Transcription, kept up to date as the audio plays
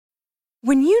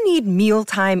When you need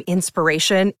mealtime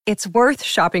inspiration, it's worth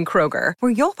shopping Kroger,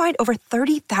 where you'll find over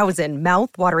 30,000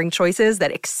 mouth-watering choices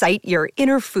that excite your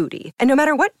inner foodie. And no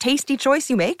matter what tasty choice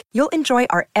you make, you'll enjoy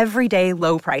our everyday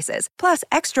low prices, plus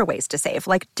extra ways to save,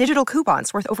 like digital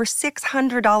coupons worth over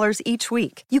 $600 each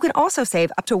week. You can also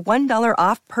save up to $1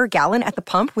 off per gallon at the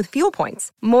pump with fuel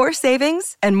points. More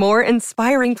savings and more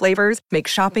inspiring flavors make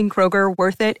shopping Kroger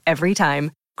worth it every time.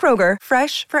 Kroger,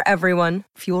 fresh for everyone.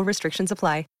 Fuel restrictions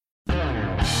apply.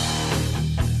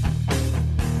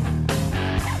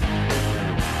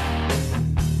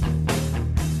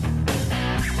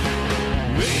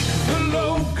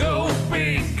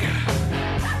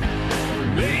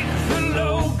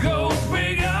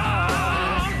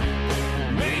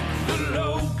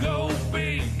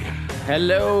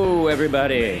 Hello,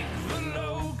 everybody.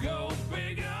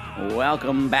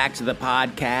 Welcome back to the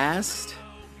podcast,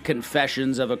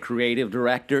 Confessions of a Creative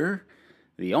Director,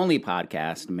 the only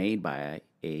podcast made by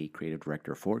a creative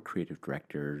director for creative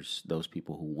directors, those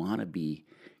people who want to be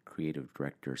creative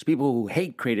directors, people who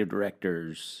hate creative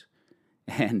directors,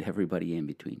 and everybody in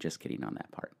between. Just kidding on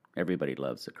that part. Everybody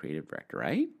loves a creative director,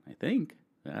 right? I think.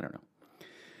 I don't know.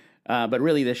 But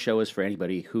really, this show is for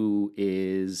anybody who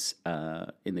is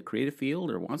in the creative field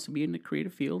or wants to be in the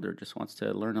creative field or just wants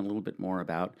to learn a little bit more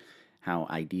about how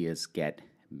ideas get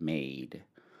made.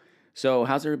 So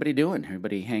how's everybody doing?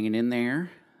 Everybody hanging in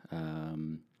there?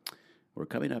 We're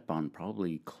coming up on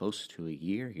probably close to a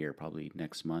year here, probably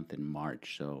next month in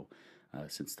March. So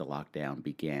since the lockdown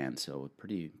began, so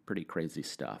pretty crazy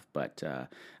stuff. But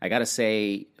I got to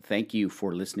say thank you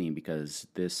for listening, because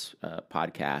this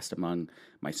podcast, among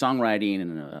my songwriting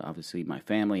and obviously my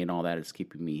family and all that, is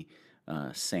keeping me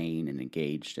sane and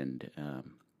engaged and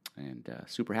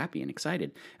super happy and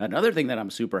excited. Another thing that I'm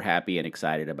super happy and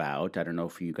excited about, I don't know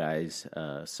if you guys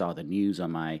saw the news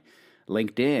on my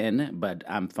LinkedIn, but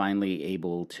I'm finally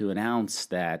able to announce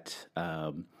that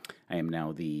I am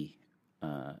now the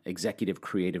Executive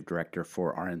Creative Director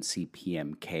for RNC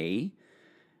PMK,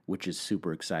 which is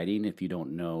super exciting. If you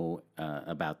don't know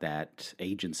about that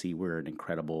agency, we're an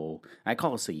incredible, I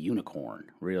call us a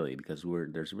unicorn, really, because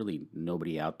there's really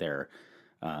nobody out there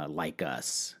like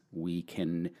us. We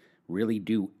can really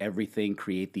do everything,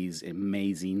 create these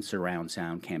amazing surround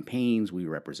sound campaigns. We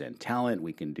represent talent.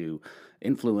 We can do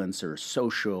influencer,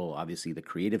 social. Obviously, the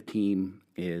creative team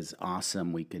is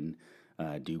awesome. We can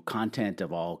do content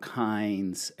of all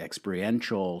kinds,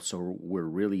 experiential. So we're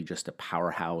really just a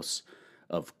powerhouse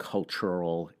of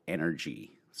cultural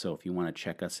energy. So if you want to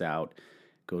check us out,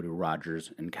 go to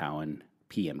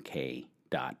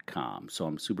rogersandcowanpmk.com. So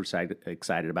I'm super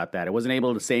excited about that. I wasn't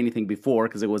able to say anything before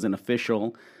because it wasn't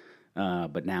official,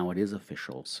 but now it is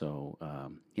official. So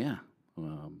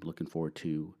looking forward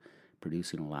to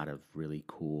producing a lot of really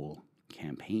cool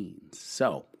campaigns.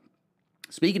 So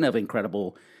speaking of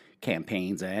incredible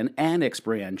campaigns and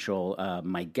experiential,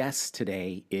 my guest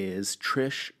today is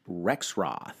Trish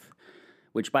Rexroth,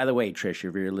 which, by the way, Trish,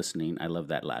 if you're listening, I love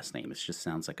that last name. It just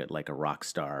sounds like a rock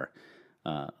star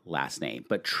last name.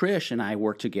 But Trish and I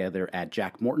worked together at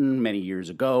Jack Morton many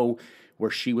years ago, where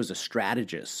she was a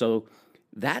strategist. So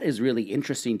that is really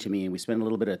interesting to me, and we spent a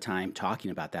little bit of time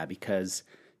talking about that, because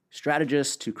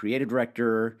strategist to creative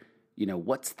director,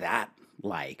 what's that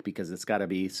like? Because it's got to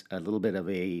be a little bit of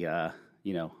a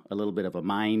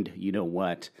mind,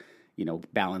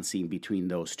 balancing between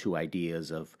those two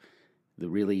ideas of the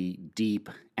really deep,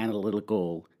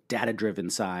 analytical, data-driven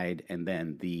side, and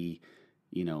then the,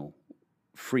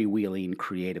 freewheeling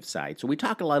creative side. So we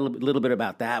talk a little bit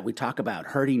about that. We talk about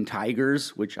herding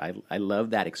tigers, which I love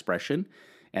that expression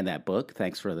and that book.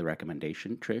 Thanks for the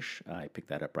recommendation, Trish. I picked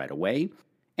that up right away.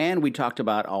 And we talked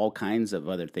about all kinds of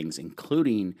other things,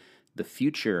 including the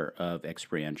future of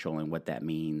experiential and what that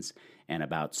means, and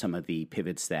about some of the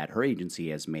pivots that her agency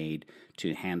has made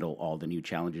to handle all the new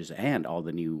challenges and all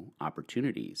the new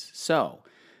opportunities. So,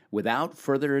 without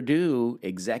further ado,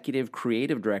 Executive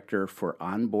Creative Director for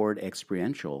Onboard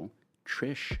Experiential,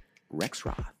 Trish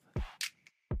Rexroth.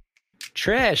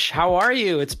 Trish, how are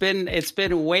you? It's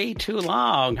been way too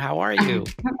long. How are you?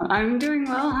 I'm doing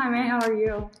well, Jaime. How are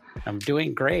you? I'm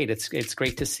doing great. It's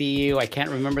great to see you. I can't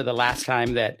remember the last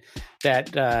time that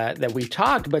we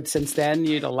talked, but since then,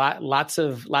 lots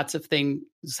of things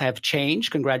have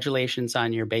changed. Congratulations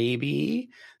on your baby.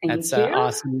 That's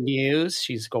awesome news.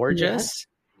 She's gorgeous. Yes.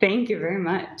 Thank you very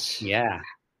much. Yeah.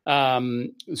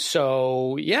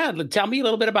 So tell me a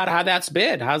little bit about how that's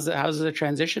been. How's the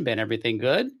transition been? Everything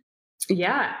good?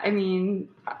 Yeah. I mean,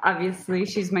 obviously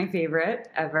she's my favorite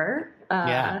ever.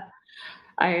 I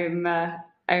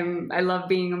love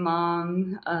being a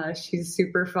mom. She's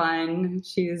super fun.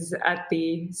 She's at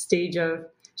the stage of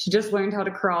She just learned how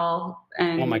to crawl,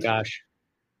 and Oh my gosh.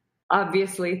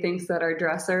 obviously thinks that our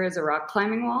dresser is a rock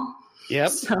climbing wall. Yep.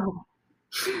 So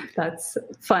that's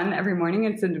fun every morning.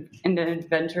 It's an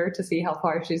adventure to see how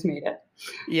far she's made it.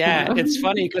 Yeah, it's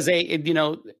funny because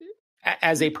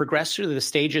as they progress through the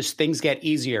stages, things get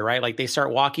easier, right? Like they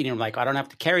start walking and like, I don't have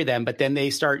to carry them, but then they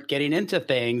start getting into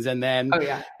things and then,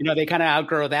 they kind of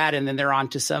outgrow that and then they're on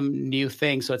to some new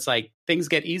thing. So it's like things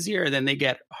get easier and then they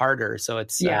get harder. So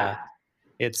it's, I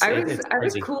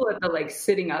was cool at the like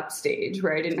sitting up stage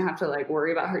where I didn't have to like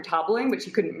worry about her toppling, but she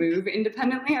couldn't move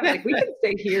independently. I was like, we can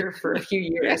stay here for a few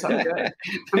years. I'm good.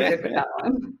 I'm good with that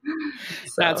one.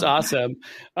 So, that's awesome.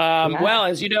 Well,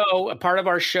 as you know, a part of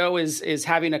our show is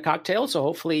having a cocktail. So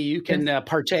hopefully you can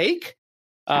partake.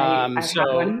 I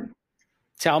so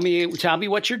tell me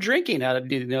what you're drinking.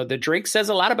 The drink says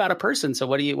a lot about a person. So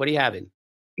what are you having?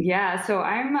 Yeah. So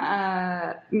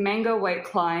I'm mango white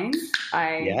Klein.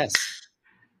 Yes.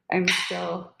 I'm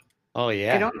still. Oh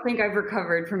yeah. I don't think I've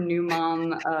recovered from new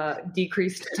mom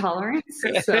decreased tolerance,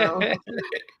 so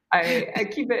I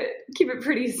keep it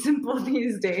pretty simple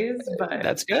these days. But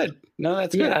that's good. No,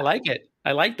 that's good. I like it.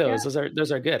 I like those. Yeah.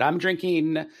 Those are good. I'm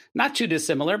drinking not too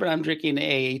dissimilar, but I'm drinking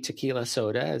a tequila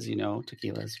soda. As you know,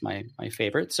 tequila is my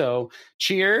favorite. So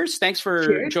cheers! Thanks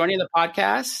for joining the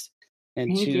podcast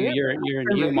and to your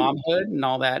new momhood and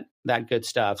all that good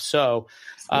stuff. So.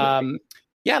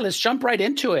 Yeah, let's jump right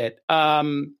into it.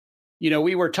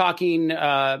 We were talking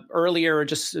earlier,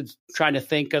 just trying to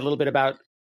think a little bit about,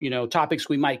 topics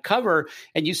we might cover.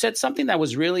 And you said something that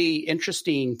was really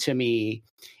interesting to me.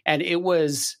 And it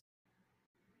was,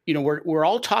 we're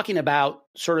all talking about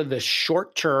sort of the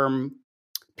short-term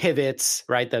pivots,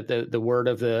 right? The word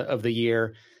of the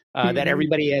year that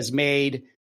everybody has made.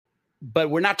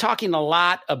 But we're not talking a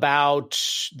lot about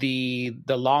the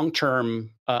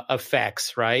long-term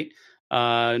effects, right?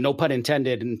 No pun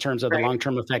intended in terms of the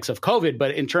long-term effects of COVID,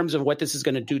 but in terms of what this is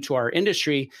going to do to our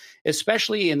industry,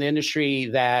 especially in the industry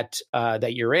that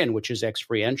you're in, which is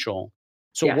experiential.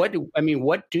 So what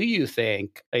do you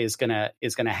think is going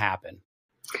to happen?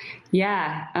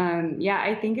 Yeah.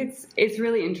 I think it's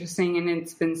really interesting. And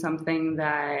it's been something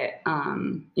that,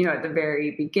 at the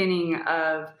very beginning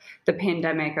of the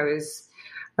pandemic, I was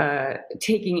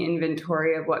taking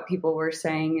inventory of what people were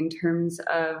saying in terms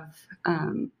of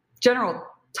general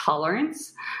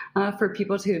tolerance for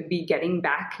people to be getting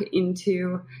back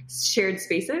into shared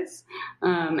spaces.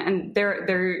 And there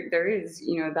is,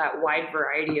 that wide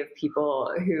variety of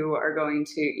people who are going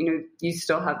to, you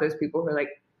still have those people who are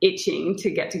like itching to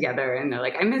get together and they're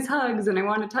like, I miss hugs and I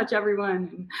want to touch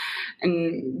everyone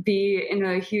and be in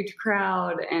a huge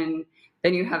crowd. And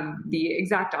then you have the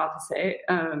exact opposite.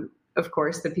 Of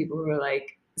course, the people who are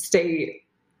like, stay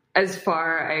as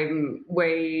far, I'm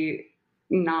way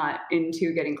not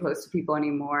into getting close to people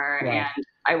anymore. Right. And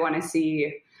I want to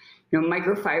see,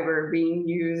 microfiber being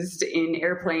used in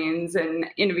airplanes and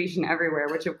innovation everywhere,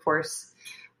 which of course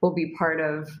will be part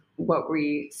of what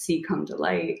we see come to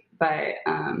light. But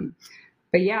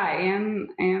yeah, I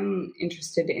am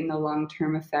interested in the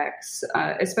long-term effects,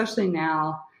 especially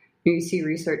now you see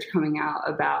research coming out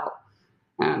about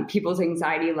people's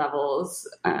anxiety levels.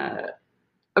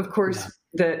 Of course,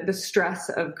 the stress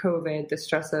of COVID, the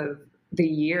stress of the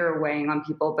year weighing on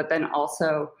people, but then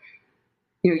also,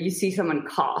 you see someone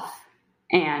cough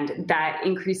and that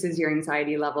increases your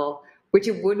anxiety level, which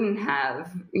it wouldn't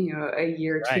have, a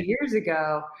year, 2 years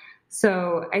ago.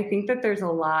 So I think that there's a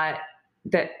lot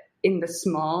that in the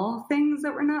small things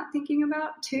that we're not thinking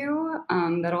about too,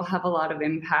 that'll have a lot of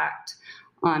impact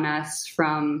on us,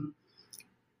 from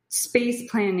space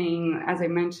planning, as I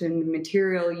mentioned,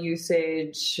 material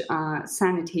usage,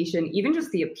 sanitation, even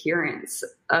just the appearance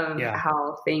of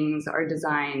how things are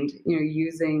designed,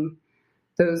 using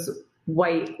those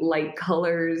white light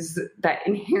colors that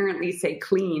inherently say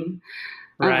clean.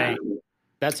 Right.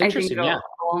 That's interesting. I think it'll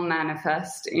all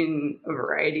manifest in a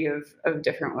variety of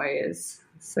different ways.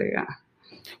 So, yeah.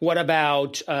 What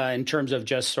about in terms of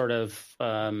just sort of,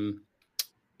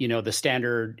 the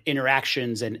standard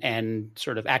interactions and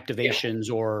sort of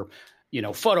activations or,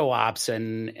 photo ops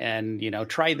and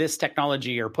try this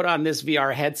technology or put on this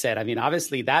VR headset? I mean,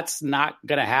 obviously that's not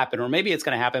going to happen, or maybe it's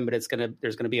going to happen, but there's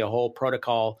going to be a whole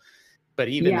protocol. But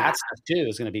even that stuff too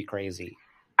is going to be crazy.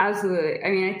 Absolutely. I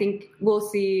mean, I think we'll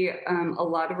see a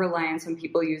lot of reliance on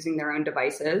people using their own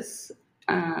devices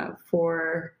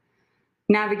for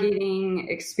navigating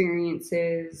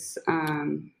experiences.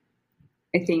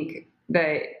 I think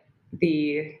that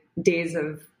the days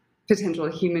of potential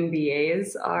human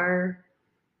VAs are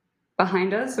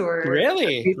behind us, or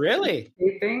really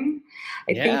shaping.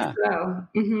 I think so.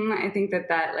 I think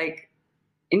that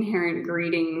inherent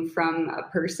greeting from a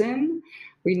person,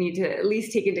 we need to at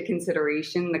least take into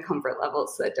consideration the comfort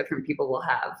levels that different people will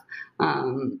have.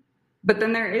 But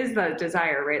then there is the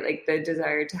desire, right? Like the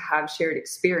desire to have shared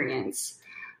experience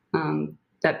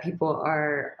that people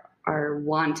are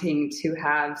wanting to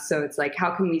have. So it's like, how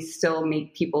can we still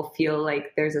make people feel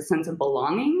like there's a sense of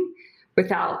belonging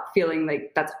without feeling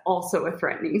like that's also a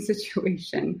threatening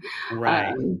situation?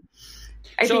 Right.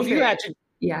 So if you had to,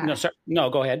 no,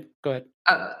 go ahead.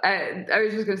 I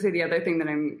was just going to say the other thing that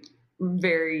I'm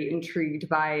very intrigued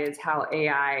by is how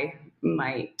AI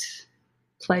might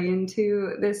play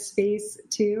into this space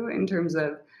too, in terms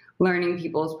of learning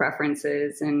people's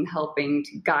preferences and helping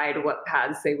to guide what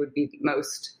paths they would be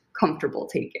most comfortable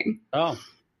taking. Oh,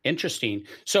 interesting.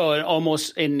 So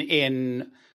almost in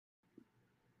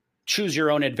choose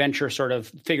your own adventure, sort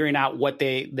of figuring out what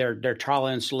their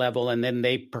tolerance level, and then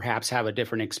they perhaps have a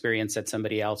different experience that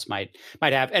somebody else might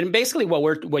have. And basically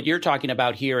what you're talking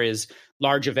about here is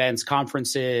large events,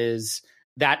 conferences,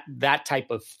 that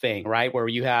type of thing, right? Where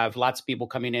you have lots of people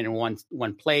coming in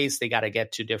one place, they got to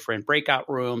get to different breakout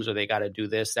rooms, or they got to do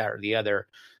this, that, or the other.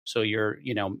 So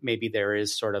maybe there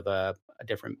is sort of a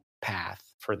different path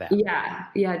for that.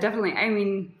 Yeah, definitely. I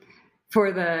mean,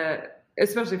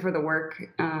 especially for the work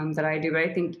that I do, but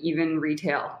I think even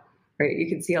retail, right? You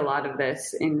can see a lot of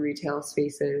this in retail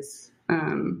spaces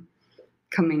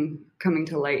coming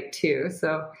to light too.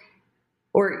 So,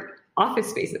 or office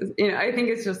spaces, I think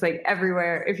it's just like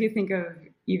everywhere. If you think of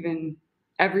even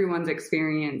everyone's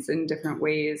experience in different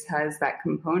ways has that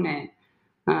component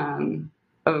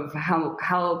of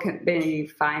how can they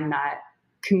find that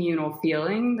communal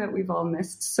feeling that we've all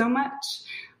missed so much,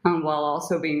 while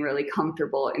also being really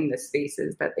comfortable in the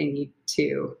spaces that they need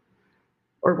to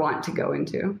or want to go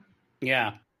into.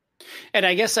 Yeah. And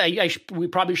I guess I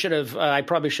probably should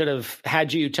have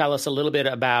had you tell us a little bit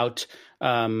about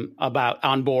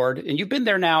Onboard. And you've been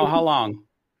there now how long?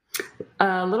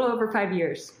 A little over 5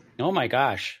 years. Oh my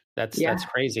gosh, that's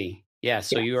crazy. Yeah.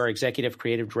 So you are executive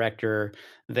creative director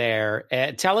there.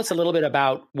 Tell us a little bit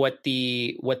about what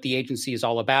the agency is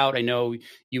all about. I know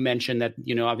you mentioned that,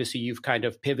 obviously you've kind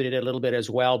of pivoted a little bit as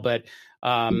well, but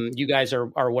you guys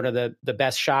are one of the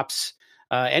best shops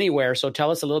anywhere. So tell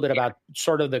us a little bit about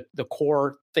sort of the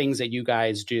core things that you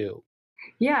guys do.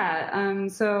 Yeah.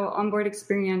 So Onboard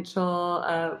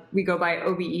Experiential, we go by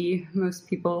OBE. Most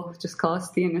people just call us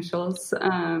the initials.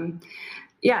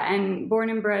 And born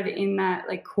and bred in that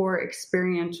like core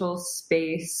experiential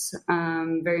space,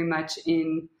 very much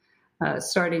in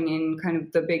starting in kind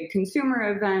of the big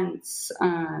consumer events,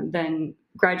 then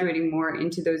graduating more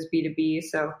into those B2B.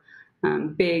 So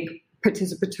big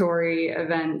participatory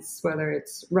events, whether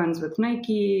it's runs with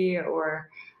Nike or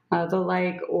the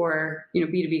like, or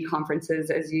B2B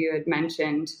conferences, as you had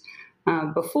mentioned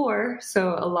before.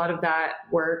 So a lot of that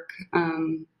work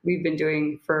we've been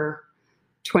doing for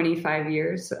 25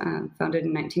 years, founded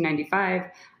in 1995.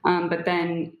 But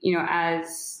then,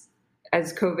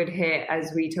 as COVID hit,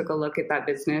 as we took a look at that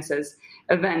business, as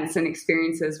events and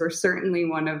experiences were certainly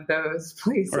one of those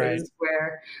places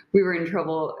where we were in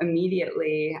trouble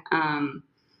immediately.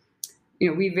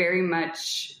 We very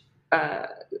much,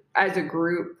 as a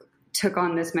group, took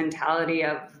on this mentality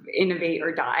of innovate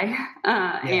or die.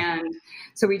 And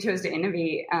so we chose to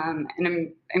innovate.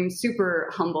 And I'm super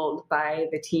humbled by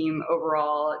the team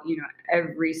overall.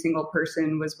 Every single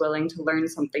person was willing to learn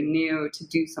something new, to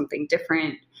do something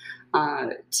different,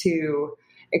 to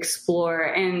explore.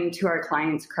 And to our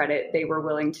clients' credit, they were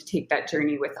willing to take that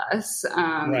journey with us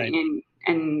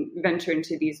and venture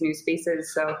into these new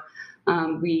spaces. So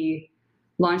we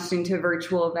launched into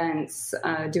virtual events,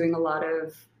 doing a lot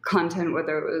of content,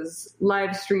 whether it was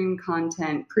live stream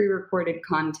content, pre-recorded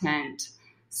content,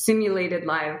 simulated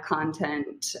live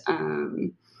content,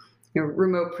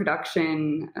 remote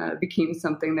production became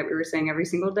something that we were saying every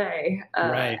single day.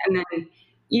 And then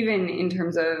even in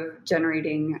terms of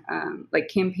generating like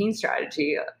campaign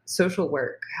strategy, social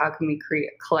work, how can we create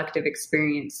a collective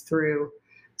experience through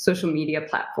social media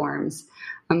platforms?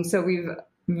 So we've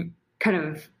kind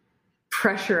of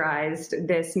pressurized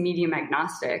this medium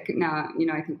agnostic. Now,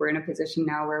 I think we're in a position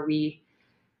now where we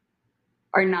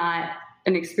are not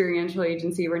an experiential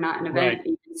agency. We're not an event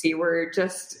agency. We're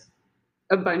just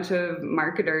a bunch of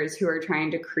marketers who are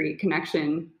trying to create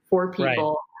connection for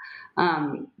people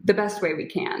the best way we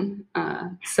can.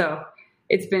 So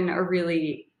it's been a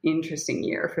really interesting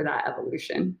year for that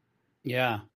evolution.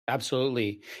 Yeah,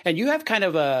 absolutely. And you have kind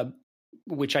of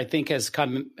which I think has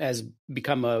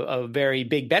become a very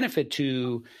big benefit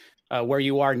to where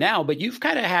you are now, but you've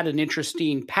kind of had an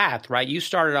interesting path, right? You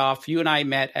started off, you and I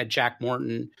met at Jack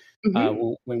Morton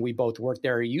when we both worked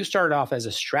there. You started off as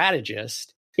a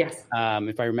strategist. Yes.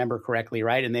 If I remember correctly,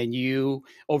 right? And then you,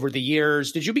 over the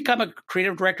years, did you become a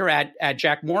creative director at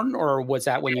Jack Morton, or was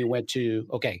that when you went to,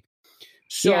 okay.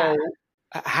 So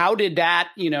how did that,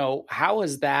 how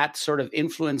has that sort of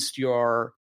influenced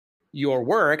your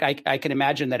work? I can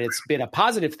imagine that it's been a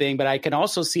positive thing, but I can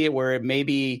also see it where it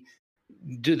maybe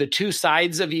do the two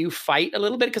sides of you fight a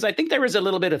little bit? Because I think there is a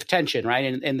little bit of tension, right?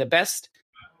 In the best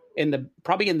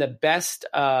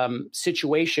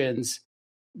situations,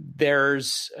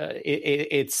 there's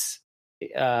it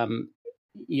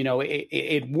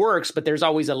works, but there's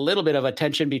always a little bit of a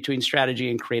tension between strategy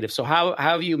and creative. So how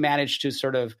have you managed to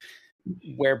sort of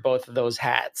wear both of those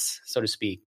hats, so to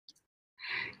speak?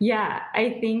 Yeah,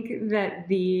 I think that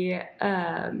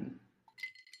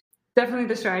definitely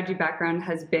the strategy background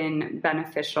has been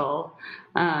beneficial.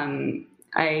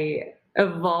 I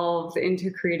evolved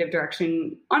into creative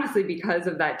direction, honestly, because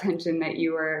of that tension that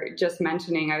you were just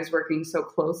mentioning. I was working so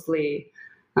closely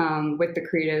with the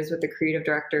creatives, with the creative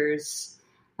directors,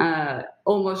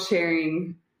 almost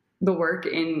sharing the work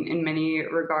in many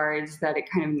regards, that it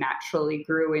kind of naturally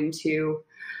grew into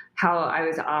how I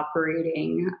was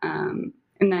operating.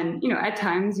 And then, at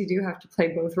times you do have to play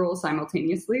both roles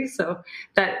simultaneously. So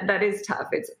that is tough.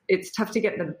 It's tough to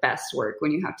get the best work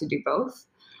when you have to do both.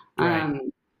 Right.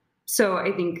 So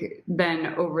I think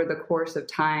then over the course of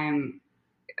time,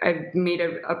 I've made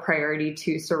a priority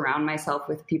to surround myself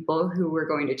with people who were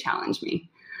going to challenge me.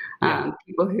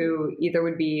 People who either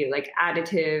would be like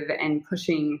additive and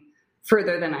pushing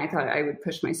further than I thought I would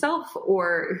push myself,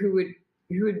 or who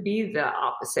would be the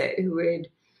opposite, who would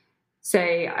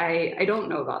say, I don't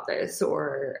know about this,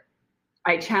 or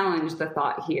I challenge the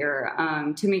thought here,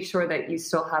 to make sure that you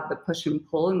still have the push and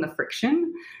pull and the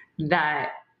friction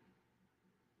that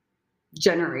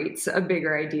generates a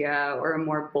bigger idea or a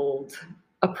more bold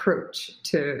approach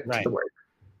to the work.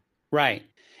 Right.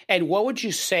 And what would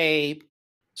you say?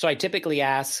 So I typically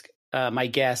ask my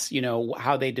guests,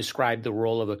 how they describe the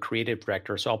role of a creative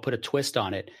director. So I'll put a twist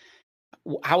on it.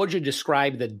 How would you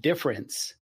describe the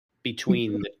difference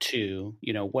between the two?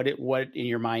 What in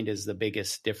your mind is the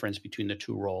biggest difference between the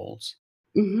two roles?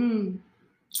 Mm-hmm.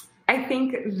 I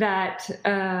think that,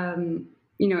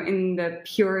 in the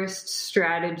purest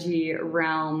strategy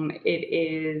realm, it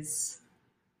is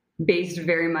based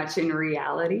very much in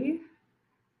reality,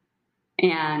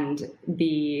 and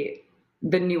the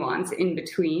nuance in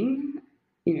between.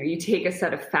 You take a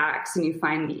set of facts and you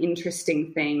find the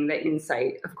interesting thing, the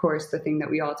insight, of course, the thing that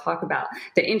we all talk about,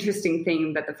 the interesting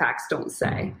thing that the facts don't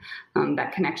say,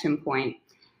 that connection point.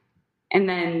 And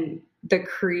then the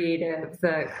creative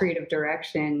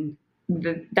direction,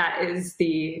 that is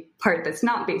the part that's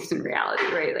not based in reality,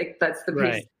 right? Like that's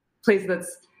the place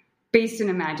that's based in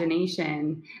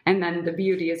imagination. And then the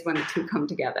beauty is when the two come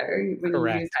together, when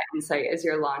you use that insight as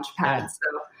your launch pad. Yeah.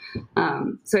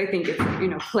 So I think it's,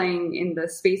 playing in the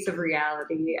space of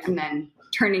reality and then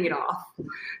turning it off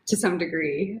to some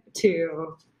degree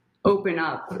to open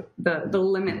up the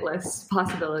limitless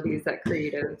possibilities that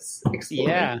creatives explore.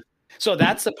 Yeah. So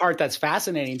that's the part that's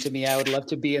fascinating to me. I would love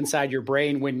to be inside your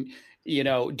brain when,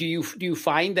 do you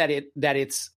find that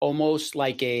it's almost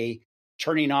like a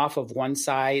turning off of one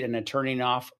side and a turning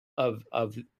off of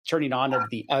turning on of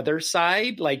the other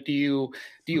side? Like, do you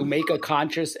make a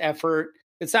conscious effort?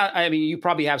 It's not, you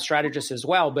probably have strategists as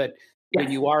well, but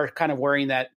when you are kind of wearing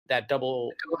that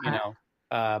double,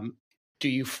 do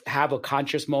you have a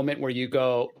conscious moment where you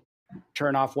go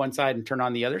turn off one side and turn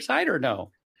on the other side, or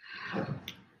no?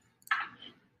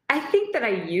 I think that I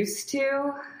used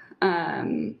to.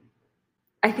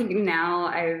 I think now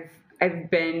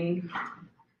I've been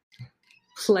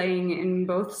playing in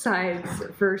both sides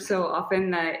for so often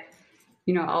that,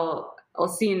 I'll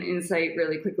see an insight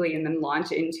really quickly and then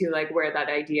launch into like where that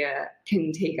idea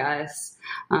can take us.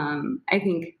 I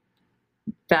think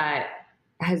that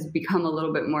has become a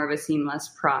little bit more of a seamless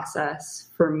process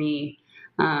for me.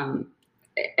 I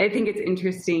think it's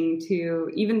interesting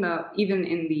to, even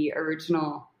in the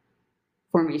original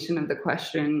formation of the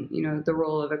question, the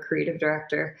role of a creative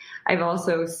director, I've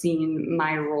also seen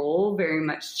my role very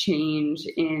much change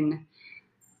in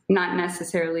not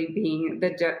necessarily being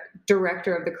the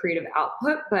director of the creative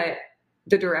output, but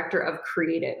the director of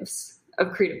creatives,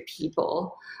 of creative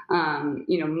people.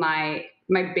 My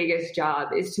biggest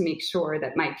job is to make sure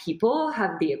that my people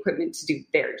have the equipment to do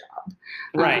their job.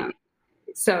 Right.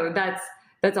 So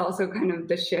that's also kind of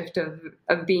the shift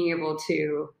of being able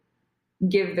to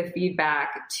give the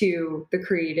feedback to the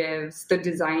creatives, the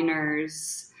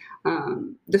designers,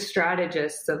 the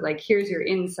strategists of like, here's your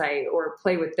insight, or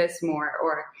play with this more,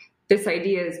 or this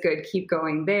idea is good, keep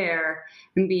going there,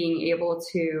 and being able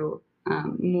to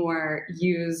more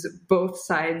use both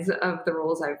sides of the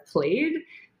roles I've played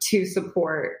to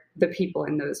support the people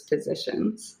in those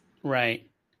positions. Right.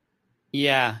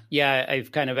 Yeah. Yeah.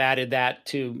 I've kind of added that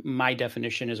to my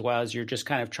definition as well, as you're just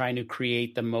kind of trying to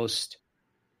create the most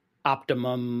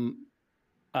optimum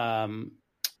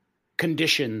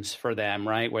conditions for them,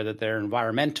 right? Whether they're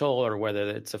environmental or whether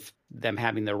it's them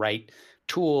having the right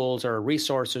tools or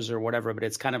resources or whatever, but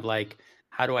it's kind of like,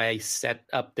 how do I set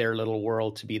up their little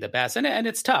world to be the best? And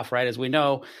it's tough, right? As we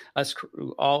know, us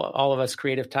all of us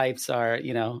creative types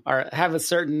have a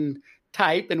certain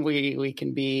type, and we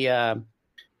can be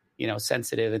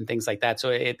sensitive and things like that. So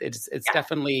it's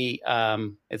definitely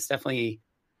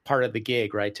part of the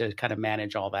gig, right? To kind of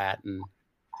manage all that and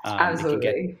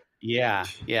absolutely. Yeah.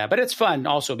 But it's fun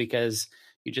also because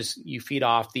you feed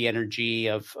off the energy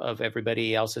of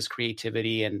everybody else's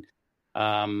creativity. And,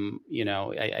 I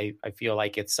feel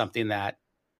like it's something that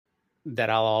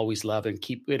I'll always love and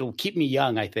it'll keep me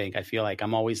young. I think I feel like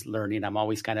I'm always learning. I'm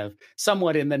always kind of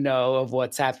somewhat in the know of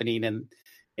what's happening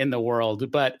in the world.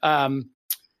 But,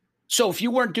 so if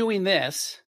you weren't doing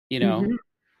this, mm-hmm.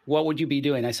 What would you be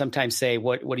doing? I sometimes say,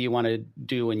 what do you want to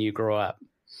do when you grow up?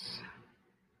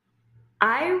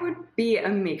 I would be a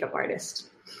makeup artist.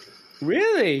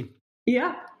 Really?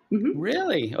 Yeah. Mm-hmm.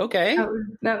 Really? Okay.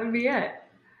 That would be it.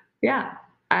 Yeah.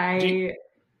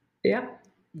 Yep.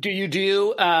 Do you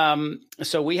do,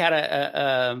 so we had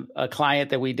a client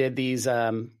that we did these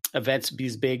events,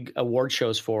 these big award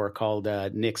shows for, called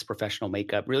NYX Professional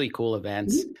Makeup, really cool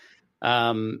events. Mm-hmm.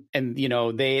 And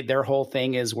their whole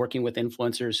thing is working with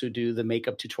influencers who do the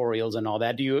makeup tutorials and all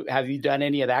that. Have you done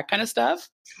any of that kind of stuff?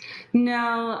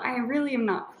 No, I really am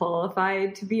not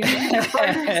qualified to be a makeup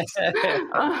artist.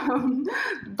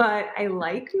 But I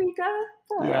like makeup,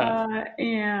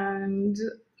 and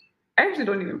I actually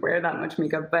don't even wear that much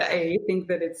makeup, but I think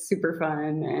that it's super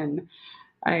fun, and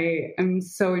I am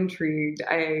so intrigued.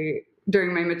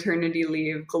 During my maternity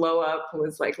leave, Glow Up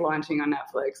was like launching on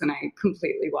Netflix, and I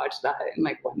completely watched that in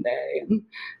like one day. And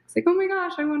it's like, oh my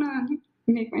gosh, I want to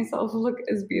make myself look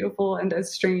as beautiful and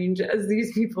as strange as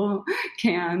these people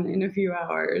can in a few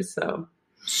hours.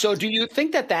 So do you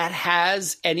think that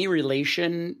has any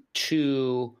relation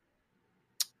to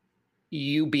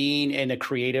you being in a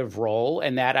creative role,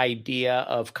 and that idea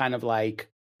of kind of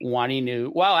like wanting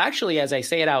to, well, actually, as I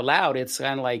say it out loud, it's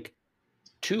kind of like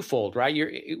twofold, right?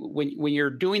 When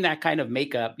you're doing that kind of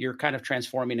makeup, you're kind of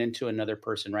transforming into another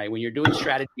person, right? When you're doing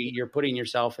strategy, you're putting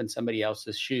yourself in somebody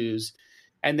else's shoes.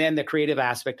 And then the creative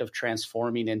aspect of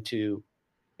transforming into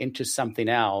something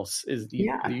else is, do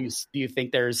you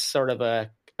think there's sort of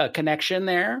a connection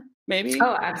there, maybe?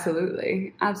 Oh,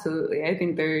 absolutely. Absolutely. I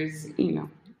think there's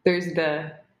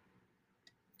the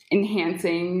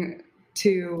enhancing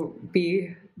to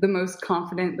be the most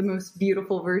confident, the most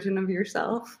beautiful version of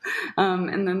yourself.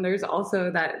 And then there's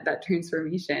also that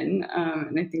transformation.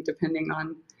 And I think depending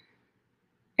on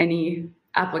any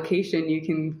application, you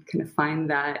can kind of find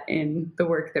that in the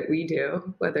work that we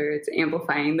do, whether it's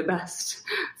amplifying the best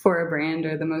for a brand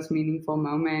or the most meaningful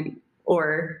moment,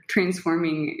 or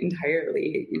transforming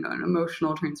entirely, an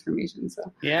emotional transformation.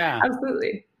 So yeah,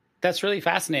 absolutely. That's really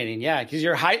fascinating. Yeah. Because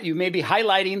you may be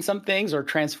highlighting some things or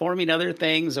transforming other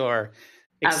things or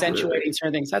accentuating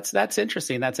certain things. That's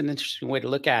interesting. That's an interesting way to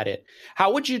look at it.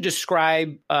 How would you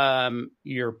describe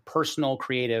your personal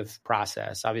creative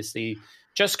process? Obviously,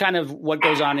 just kind of what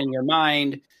goes on in your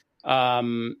mind.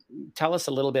 Tell us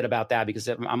a little bit about that, because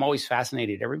I'm always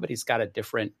fascinated. Everybody's got a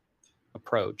different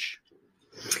approach.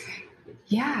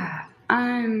 Yeah.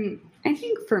 I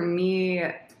think for me,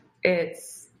 it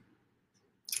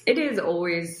is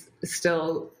always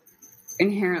still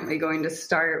inherently going to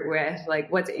start with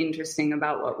like, what's interesting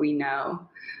about what we know?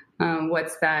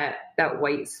 What's that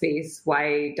white space?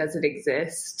 Why does it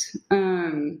exist?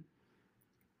 And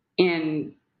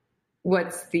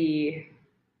what's the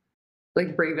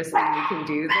like bravest thing we can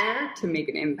do there to make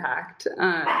an impact?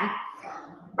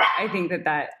 I think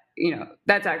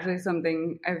that's actually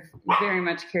something I've very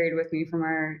much carried with me from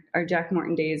our Jack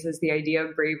Morton days, is the idea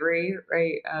of bravery,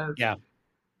 right?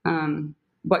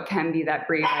 What can be that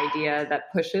brave idea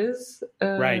that pushes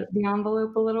the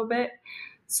envelope a little bit.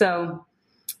 So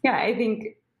yeah, I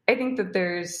think that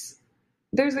there's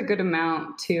a good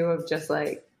amount too of just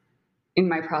like in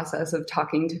my process of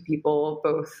talking to people,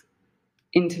 both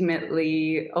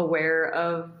intimately aware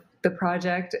of the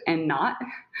project and not.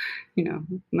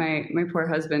 My poor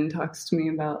husband talks to me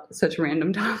about such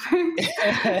random topics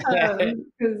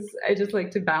because I just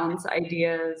like to bounce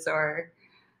ideas or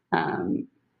you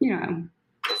know,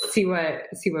 see what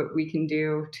we can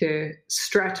do to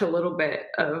stretch a little bit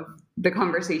of the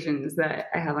conversations that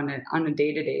I have on a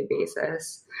day-to-day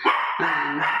basis.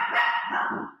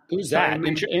 Who's that?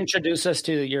 Introduce us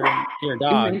to your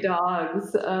dog. My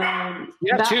dogs.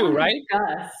 You have two, right?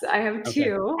 Gus. I have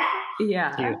two.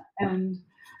 Yeah. Cute. And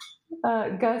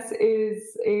Gus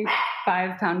is a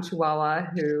 5-pound Chihuahua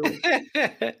who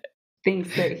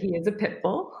thinks that he is a pit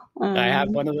bull. I have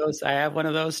one of those. I have one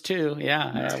of those too.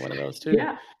 Yeah, I have one of those too.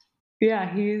 Yeah.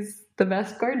 Yeah, he's the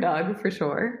best guard dog for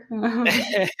sure. Yeah.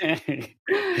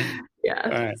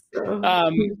 Right. So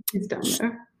he's down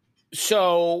there.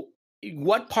 So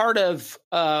what part of,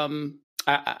 I'm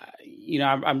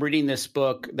reading this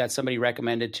book that somebody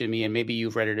recommended to me, and maybe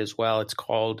you've read it as well. It's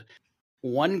called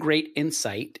One Great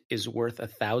Insight is Worth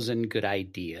 1,000 Good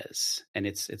Ideas. And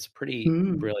it's pretty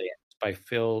brilliant. It's by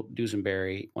Phil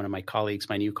Dusenberry, one of my colleagues,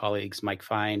 my new colleagues, Mike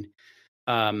Fine,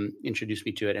 introduced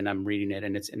me to it, and I'm reading it,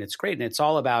 and it's great. And it's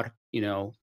all about,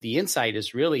 the insight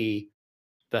is really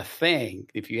the thing.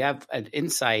 If you have an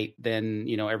insight, then,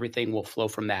 everything will flow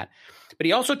from that. But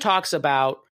he also talks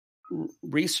about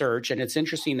research, and it's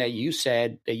interesting that you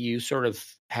said that you sort of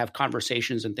have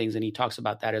conversations and things, and he talks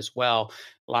about that as well.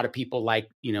 A lot of people like,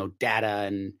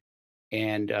 data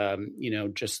and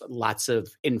just lots of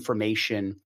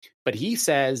information. But he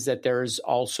says that there's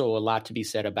also a lot to be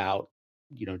said about,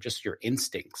 just your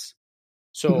instincts.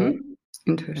 So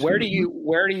where do you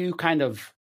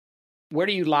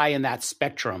lie in that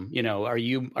spectrum? Are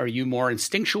you more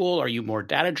instinctual? Are you more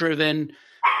data driven?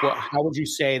 How would you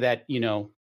say that,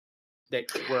 that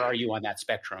where are you on that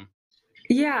spectrum?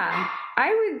 Yeah,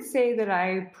 I would say that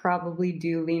I probably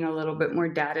do lean a little bit more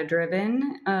data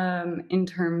driven in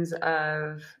terms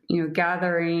of,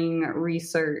 gathering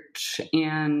research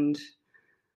and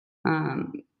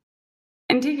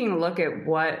taking a look at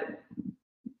what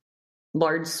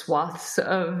large swaths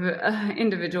of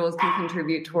individuals can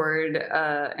contribute toward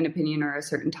an opinion or a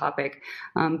certain topic.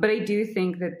 But I do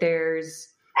think that there's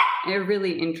a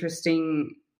really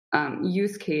interesting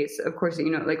use case. Of course,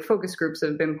 like focus groups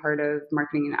have been part of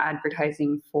marketing and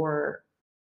advertising for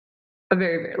a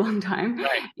very, very long time.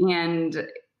 Right. And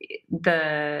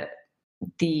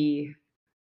the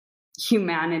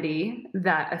humanity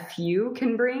that a few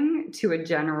can bring to a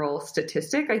general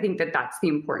statistic, I think that that's the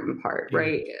important part,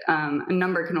 right? A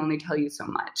number can only tell you so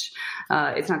much.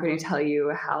 It's not going to tell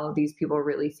you how these people are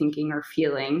really thinking or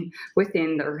feeling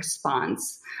within the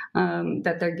response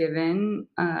that they're given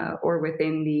or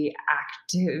within the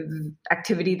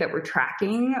activity that we're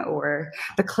tracking or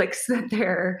the clicks that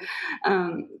they're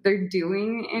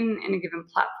doing in a given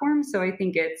platform. So I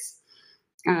think it's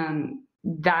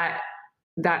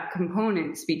that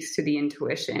component speaks to the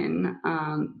intuition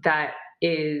that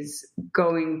is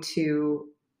going to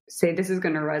say this is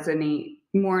going to resonate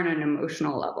more on an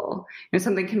emotional level.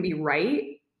 Something can be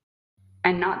right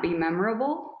and not be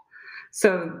memorable.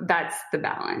 So that's the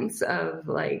balance of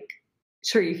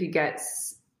sure, you could get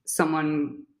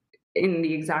someone in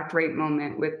the exact right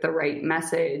moment with the right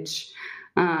message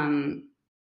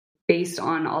based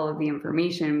on all of the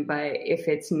information. But if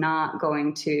it's not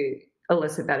going to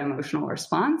elicit that emotional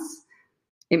response,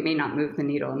 it may not move the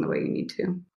needle in the way you need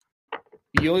to.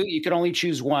 You can only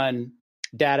choose one,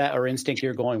 data or instinct.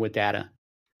 You're going with data.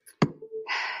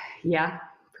 Yeah,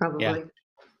 probably.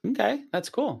 Yeah. Okay. That's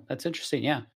cool. That's interesting.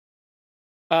 Yeah.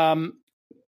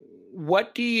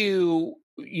 What do you,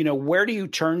 where do you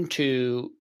turn to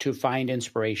find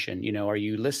inspiration? Are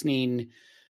you listening?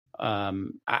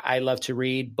 I love to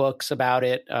read books about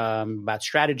it, about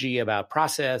strategy, about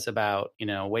process, about,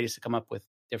 ways to come up with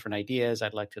different ideas.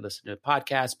 I'd like to listen to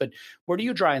podcasts, but where do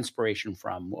you draw inspiration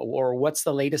from? Or what's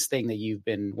the latest thing that you've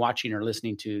been watching or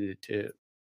listening to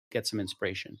get some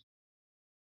inspiration?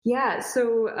 Yeah.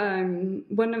 So,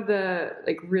 one of the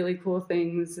really cool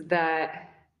things that,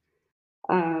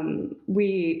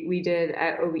 we did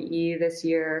at OBE this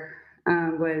year,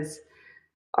 was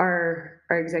our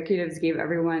executives gave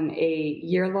everyone a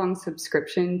year-long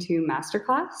subscription to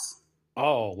Masterclass.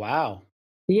 Oh, wow.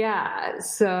 Yeah.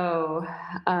 So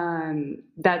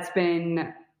that's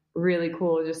been really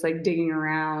cool, just digging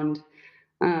around,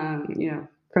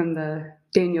 from the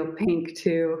Daniel Pink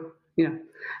to,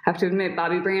 have to admit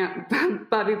Bobby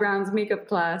Brown's makeup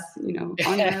class, on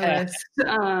my list.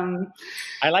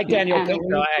 I like Daniel Pink,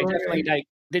 though. I definitely like.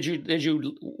 Did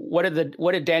you? What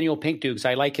did Daniel Pink do? Because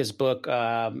I like his book.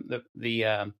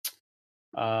 The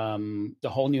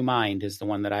Whole New Mind is the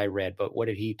one that I read. But what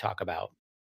did he talk about?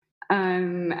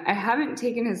 I haven't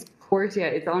taken his course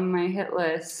yet. It's on my hit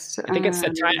list. I think it's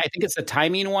the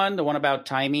timing one. The one about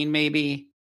timing, maybe.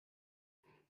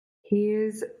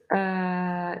 He's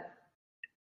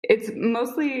it's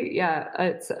mostly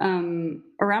it's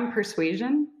around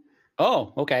persuasion.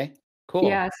 Oh, okay. Cool.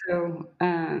 Yeah, so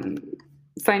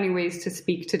finding ways to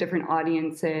speak to different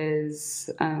audiences,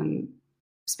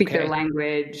 speak their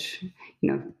language,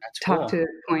 That's talk cool. to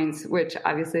points, which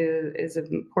obviously is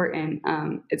important.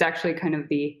 It's actually kind of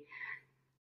the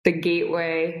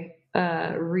gateway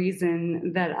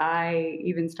reason that I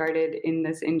even started in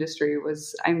this industry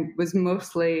was I was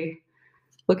mostly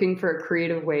looking for a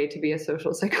creative way to be a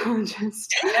social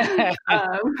psychologist.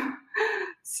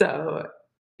 So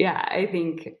yeah, I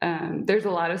think there's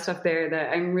a lot of stuff there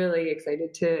that I'm really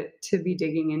excited to be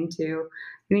digging into.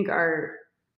 I think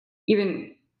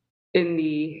even in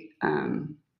the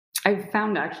I've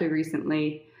found actually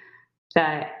recently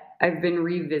that I've been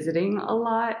revisiting a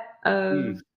lot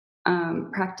of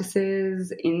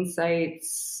practices,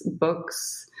 insights,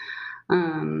 books,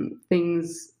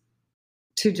 things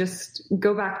to just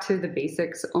go back to the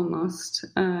basics almost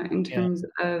in terms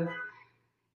of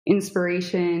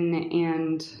inspiration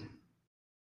and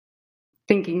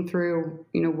thinking through,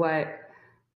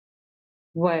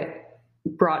 what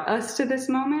brought us to this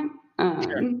moment.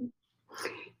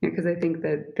 Because I think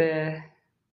that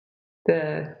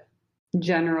the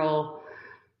general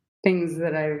things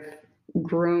that I've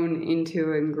grown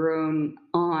into and grown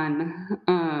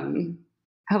on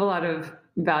have a lot of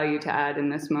value to add in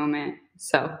this moment.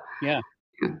 So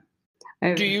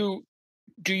Do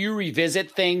you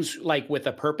revisit things like with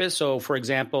a purpose? So, for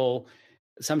example,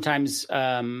 sometimes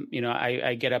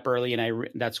I get up early and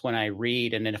that's when I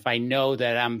read, and then if I know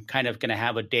that I'm kind of going to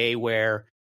have a day where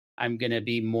I'm going to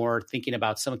be more thinking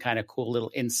about some kind of cool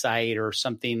little insight or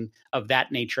something of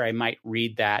that nature, I might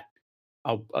read that.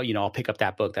 I'll pick up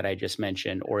that book that I just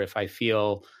mentioned. Or if I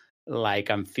feel like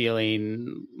I'm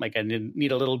feeling like I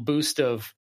need a little boost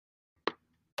of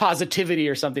positivity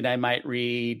or something, I might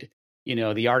read,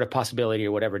 The Art of Possibility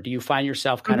or whatever. Do you find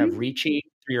yourself kind of reaching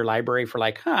through your library for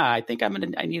like, I think I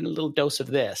need a little dose of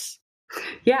this?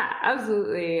 Yeah,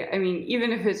 absolutely. I mean,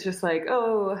 even if it's just like,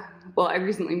 I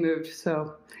recently moved,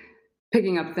 so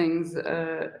picking up things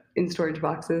in storage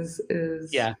boxes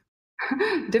is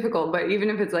difficult. But even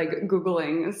if it's like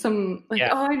Googling some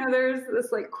I know there's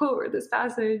this like quote or this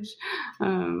passage,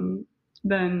 then,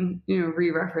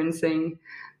 re-referencing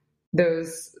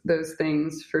those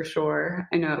things for sure.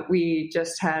 I know we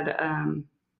just had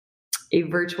a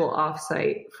virtual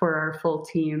offsite for our full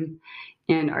team,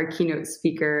 and our keynote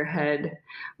speaker had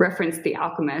referenced The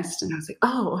Alchemist, and I was like,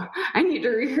 I need to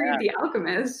reread The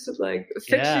Alchemist, like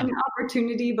fiction,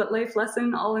 opportunity, but life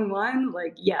lesson all in one.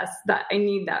 Like, yes, that I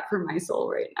need that for my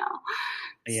soul right now.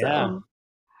 So,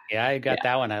 yeah, I got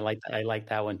that one. I like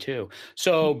that one too.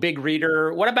 So, big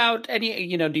reader. What about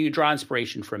any, do you draw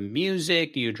inspiration from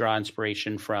music? Do you draw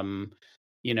inspiration from,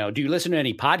 do you listen to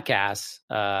any podcasts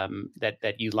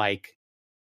that you like?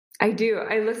 I do.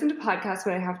 I listen to podcasts,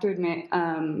 but I have to admit,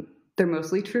 they're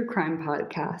mostly true crime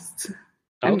podcasts.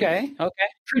 Okay.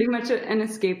 Pretty much an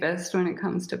escapist when it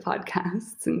comes to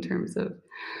podcasts in terms of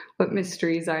what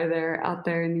mysteries are there out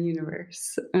there in the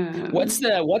universe. What's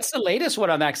the latest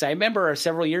one on that? Because I remember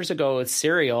several years ago with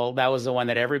Serial, that was the one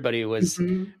that everybody was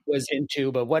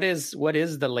into. But what is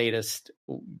the latest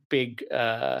big?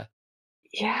 I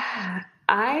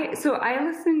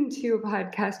listened to a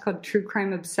podcast called True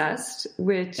Crime Obsessed,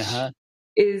 which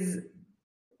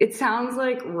it sounds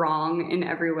like wrong in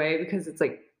every way because it's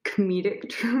like comedic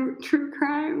true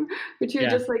crime, but you're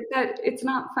just like that. It's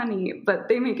not funny, but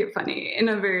they make it funny in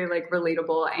a very like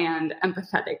relatable and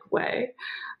empathetic way.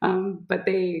 But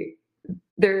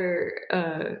they're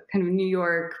kind of New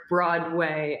York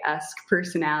Broadway-esque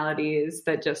personalities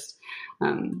that just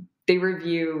they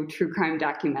review true crime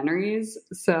documentaries.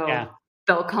 So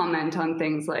they'll comment on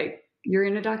things like, you're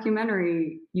in a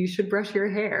documentary, you should brush your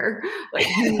hair. Like,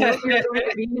 you're going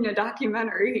to be in a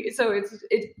documentary. So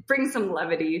it brings some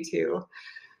levity to.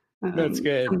 That's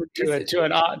good.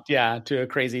 To a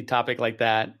crazy topic like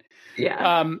that.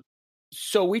 Yeah.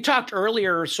 So we talked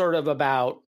earlier sort of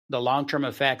about the long-term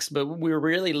effects, but we were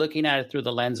really looking at it through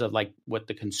the lens of like what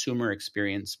the consumer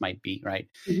experience might be, right?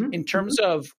 In terms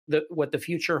of what the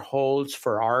future holds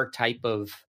for our type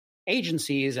of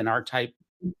agencies and our type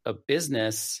of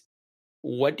business,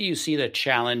 what do you see the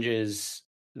challenges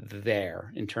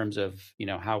there in terms of,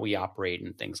 how we operate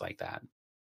and things like that?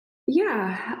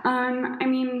 Yeah. I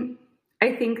mean,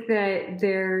 I think that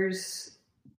there's,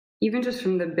 even just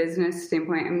from the business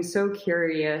standpoint, I'm so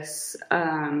curious.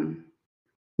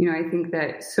 I think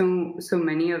that so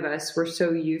many of us were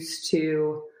so used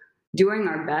to doing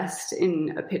our best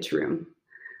in a pitch room,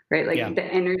 right? Like Yeah. the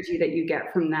energy that you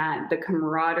get from that, the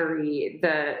camaraderie,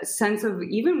 the sense of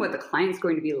even what the client's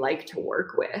going to be like to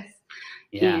work with.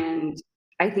 Yeah. And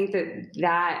I think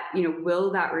that,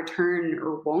 will that return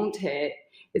or won't it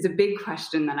is a big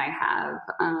question that I have.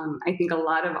 I think a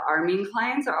lot of our main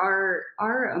clients are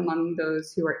among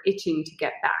those who are itching to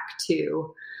get back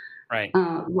to Right.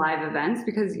 live events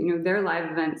because, they're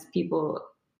live events people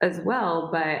as well.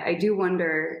 But I do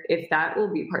wonder if that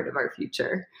will be part of our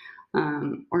future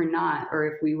or not, or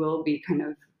if we will be kind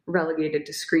of relegated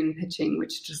to screen pitching,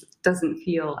 which just doesn't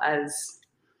feel as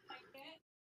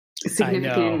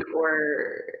significant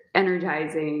or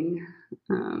energizing.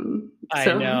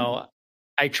 I know.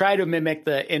 I try to mimic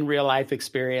the in real life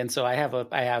experience. So I have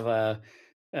a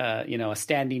a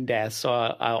standing desk. So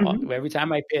every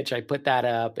time I pitch, I put that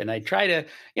up, and I try to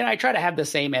have the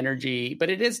same energy, but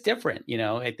it is different.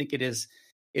 I think it is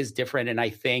different, and I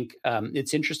think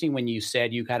it's interesting when you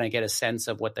said you kind of get a sense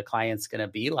of what the client's going to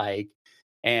be like.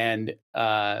 And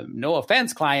no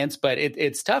offense, clients, but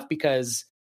it's tough because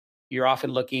you're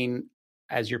often looking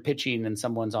as you're pitching and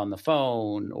someone's on the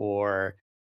phone, or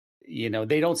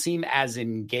they don't seem as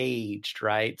engaged,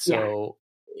 right? So,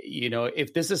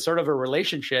 if this is sort of a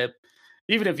relationship,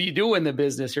 even if you do win the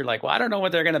business, you're like, well, I don't know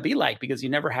what they're going to be like because you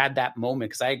never had that moment.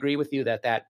 Because I agree with you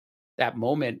that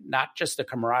moment, not just the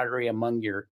camaraderie among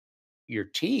your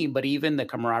team, but even the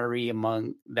camaraderie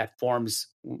among that forms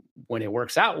when it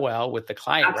works out well with the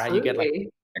client, absolutely. right?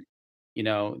 You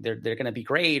get like, they're going to be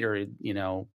great, or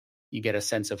you get a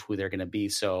sense of who they're going to be.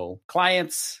 So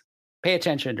clients, pay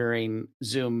attention during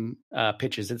Zoom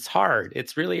pitches. It's hard.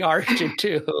 It's really hard to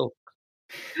do.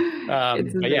 But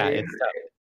yeah, it's tough.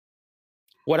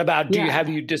 What about, have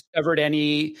you discovered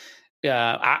any,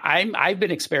 I've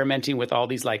been experimenting with all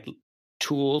these like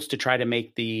tools to try to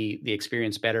make the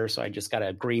experience better. So I just got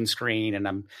a green screen, and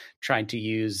I'm trying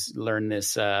to learn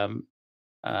this,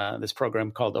 this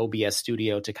program called OBS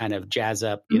Studio to kind of jazz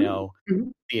up,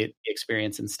 the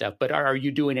experience and stuff. But are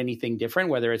you doing anything different,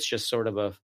 whether it's just sort of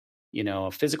a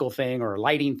physical thing or a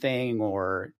lighting thing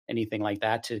or anything like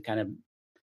that to kind of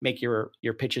make your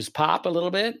pitches pop a little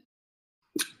bit?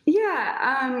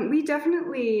 Yeah, we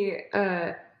definitely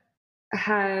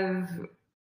have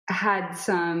had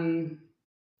some,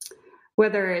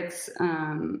 whether it's,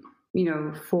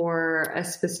 for a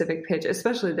specific pitch,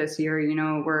 especially this year,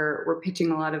 we're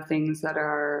pitching a lot of things that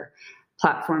are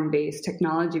platform-based,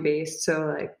 technology-based. So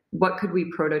like, what could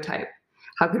we prototype?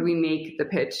 How could we make the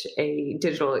pitch a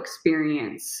digital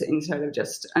experience instead of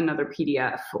just another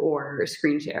PDF or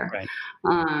screen share? Right.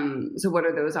 So what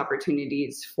are those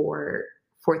opportunities for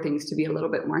things to be a little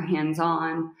bit more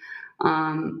hands-on?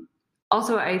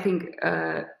 Also, I think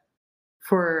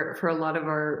for a lot of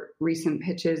our recent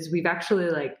pitches, we've actually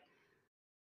like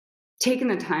taken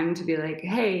the time to be like,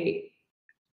 hey,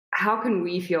 how can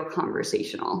we feel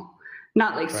conversational?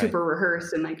 Not like super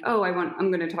rehearsed and like, oh,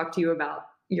 I'm going to talk to you about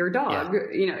your dog,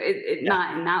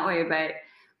 not in that way, but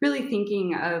really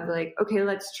thinking of like, okay,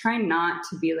 let's try not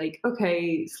to be like,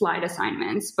 okay, slide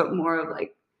assignments, but more of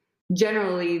like,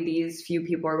 generally these few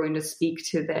people are going to speak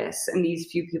to this and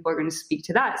these few people are going to speak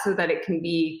to that, so that it can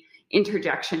be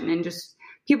interjection and just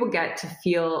people get to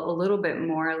feel a little bit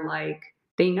more like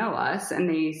they know us and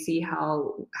they see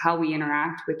how we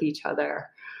interact with each other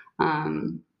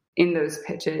in those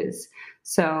pitches.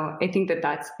 So I think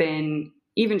that's been,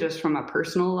 even just from a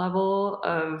personal level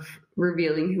of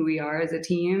revealing who we are as a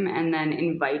team and then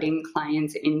inviting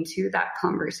clients into that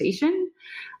conversation,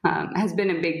 has been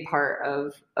a big part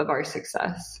of our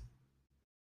success.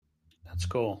 That's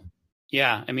cool.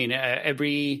 Yeah. I mean,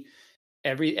 every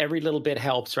little bit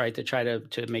helps, right? To try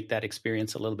to make that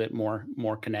experience a little bit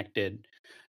more connected.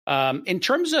 In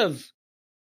terms of,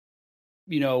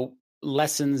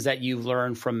 lessons that you've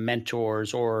learned from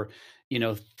mentors or,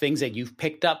 things that you've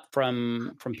picked up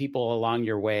from people along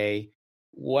your way,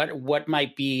 what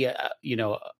might be,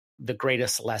 the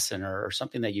greatest lesson or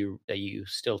something that you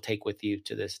still take with you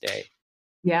to this day?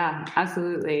 Yeah,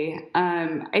 absolutely.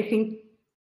 I think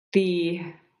the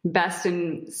best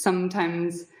and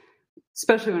sometimes,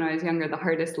 especially when I was younger, the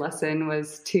hardest lesson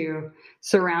was to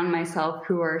surround myself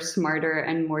who are smarter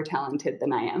and more talented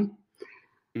than I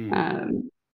am.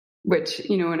 Which,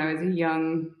 when I was a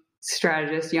young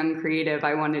strategist, young creative,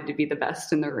 I wanted to be the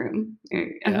best in the room.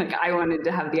 And like, I wanted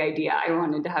to have the idea, I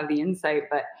wanted to have the insight,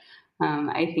 but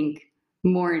I think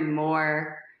more and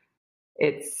more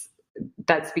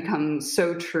that's become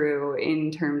so true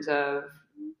in terms of,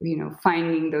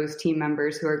 finding those team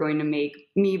members who are going to make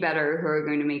me better, who are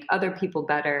going to make other people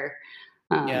better.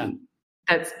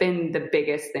 That's been the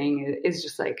biggest thing, is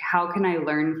just like, how can I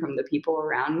learn from the people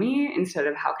around me instead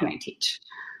of how can I teach?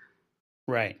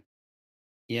 Right.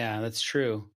 Yeah, that's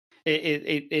true.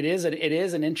 It is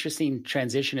an interesting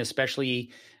transition,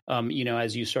 especially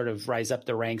as you sort of rise up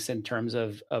the ranks in terms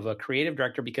of a creative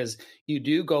director, because you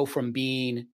do go from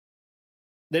being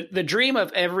the dream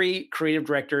of every creative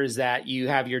director is that you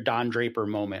have your Don Draper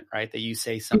moment, right? That you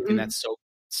say something Mm-hmm. that's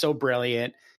so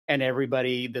brilliant, and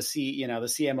everybody the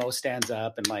CMO stands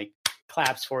up and like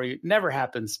claps for you. Never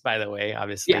happens, by the way,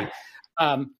 obviously.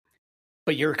 Yeah.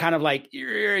 But you're kind of like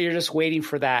you're just waiting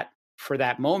for that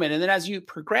moment, and then as you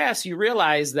progress, you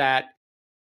realize that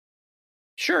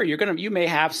sure you may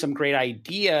have some great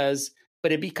ideas,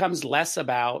 but it becomes less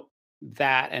about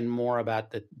that and more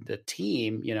about the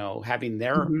team, having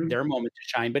their Mm-hmm. moment to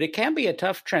shine. But it can be a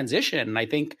tough transition, and I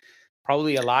think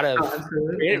probably a lot Oh, of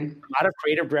absolutely.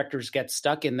 creative directors get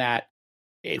stuck in that.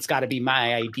 It's got to be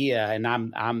my idea, and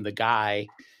I'm the guy,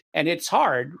 and it's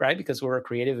hard, right? Because we're a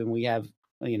creative and we have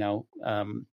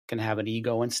can have an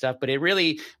ego and stuff. But it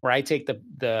really, where I take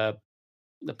the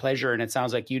pleasure, and it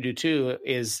sounds like you do too,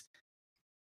 is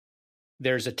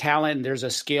there's a talent, there's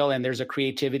a skill, and there's a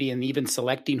creativity, and even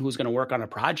selecting who's going to work on a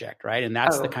project, right? And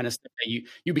that's the kind of stuff that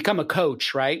you become a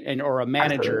coach, right? Or a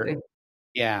manager. Absolutely.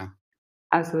 Yeah.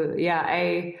 Absolutely.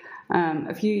 Yeah.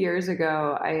 A few years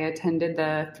ago, I attended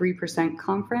the 3%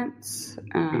 conference,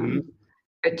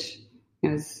 which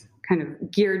is kind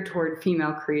of geared toward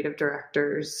female creative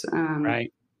directors.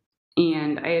 Right.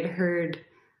 And I had heard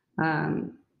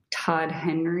Todd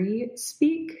Henry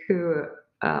speak, who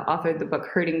authored the book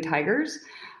Herding Tigers,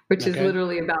 which is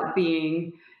literally about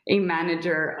being a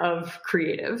manager of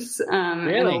creatives.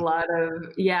 Really? And a lot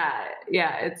of,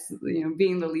 it's,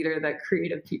 being the leader that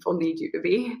creative people need you to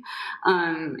be.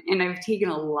 And I've taken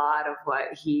a lot of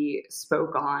what he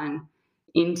spoke on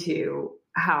into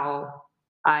how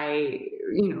I,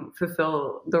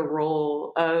 fulfill the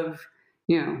role of,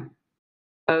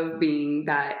 of being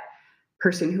that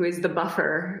person who is the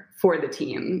buffer for the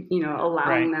team,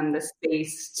 allowing them the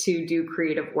space to do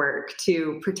creative work,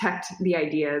 to protect the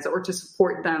ideas, or to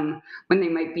support them when they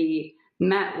might be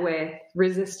met with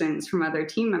resistance from other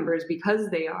team members because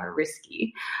they are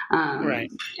risky. And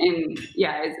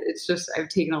it's just, I've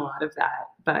taken a lot of that,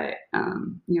 but,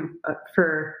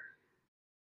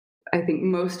 I think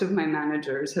most of my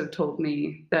managers have told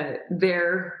me that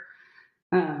their,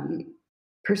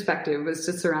 perspective was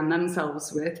to surround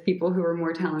themselves with people who are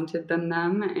more talented than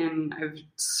them. And I've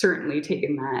certainly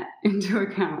taken that into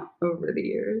account over the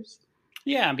years.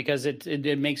 Yeah, because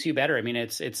it makes you better. I mean,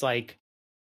 it's like,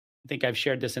 I think I've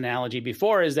shared this analogy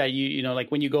before, is that like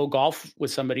when you go golf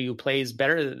with somebody who plays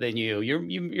better than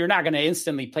you're not going to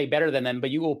instantly play better than them,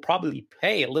 but you will probably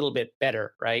play a little bit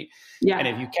better, right? Yeah. And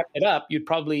if you kept it up, you'd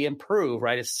probably improve,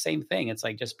 right? It's the same thing. It's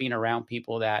like just being around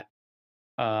people that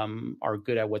are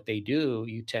good at what they do,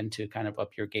 you tend to kind of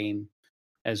up your game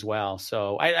as well.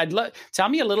 So I'd love, tell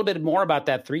me a little bit more about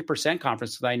that 3%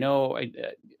 conference. Because I know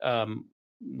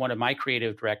one of my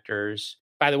creative directors,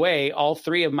 by the way, all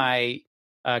three of my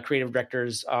creative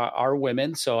directors are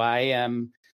women. So I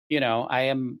am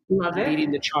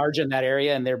leading the charge in that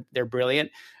area, and they're brilliant.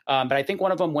 But I think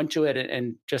one of them went to it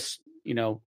and just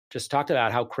talked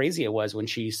about how crazy it was when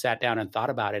she sat down and thought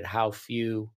about it, how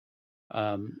few,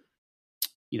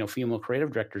 female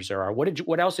creative directors there are.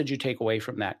 What else did you take away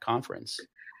from that conference?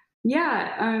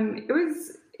 Yeah,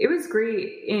 it was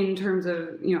great in terms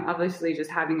of, obviously just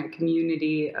having a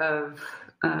community of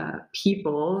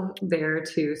people there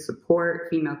to support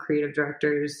female creative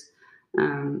directors.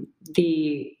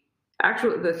 The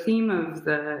theme of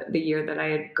the year that I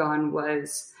had gone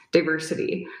was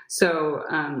diversity. So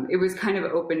it was kind of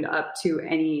opened up to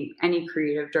any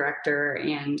creative director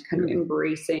and kind of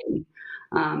embracing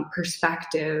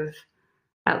perspective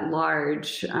at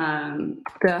large.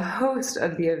 The host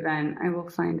of the event, I will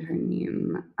find her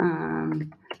name,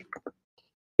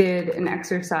 did an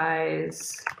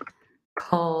exercise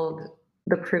called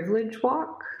the Privilege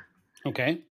Walk.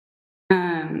 Okay.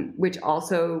 Which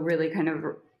also really kind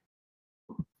of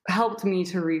helped me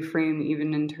to reframe,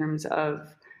 even in terms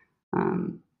of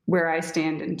where I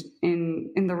stand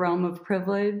in the realm of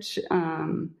privilege,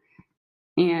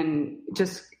 and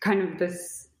just kind of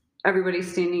this, everybody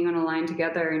standing on a line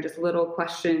together and just little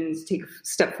questions, take a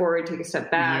step forward, take a step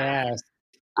back.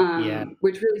 Yes.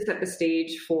 Which really set the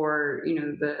stage for,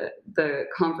 the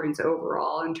conference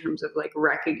overall, in terms of like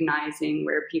recognizing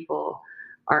where people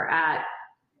are at,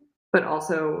 but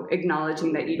also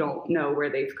acknowledging that you don't know where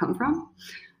they've come from.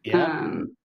 Yeah.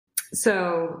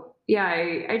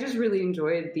 I just really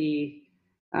enjoyed the,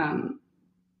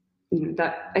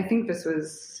 that, I think this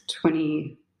was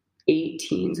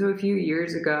 2018, so a few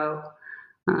years ago.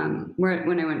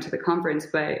 when I went to the conference,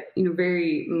 but,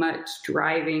 very much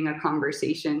driving a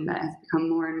conversation that has become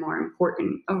more and more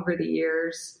important over the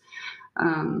years,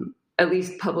 at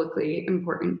least publicly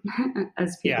important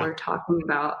as people are talking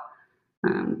about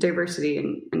diversity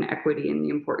and equity and the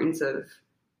importance of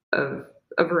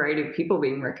a variety of people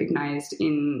being recognized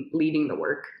in leading the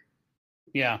work.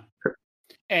 Yeah.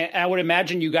 And I would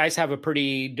imagine you guys have a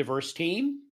pretty diverse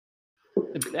team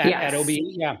at OBE.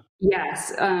 Yeah.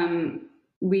 Yes.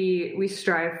 We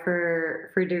strive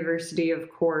for diversity, of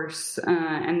course,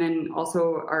 and then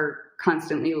also are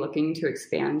constantly looking to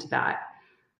expand that.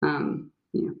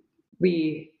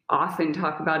 We often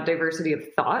talk about diversity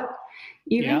of thought,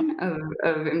 even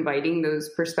of inviting those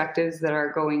perspectives that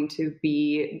are going to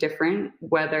be different,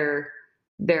 whether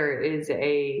there is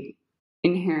a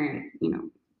inherent,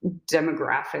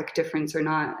 demographic difference or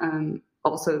not.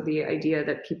 Also the idea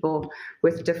that people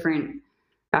with different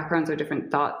backgrounds or different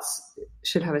thoughts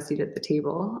should have a seat at the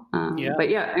table. But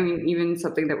even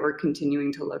something that we're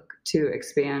continuing to look to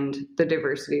expand the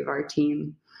diversity of our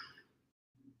team.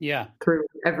 Yeah. Through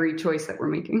every choice that we're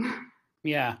making.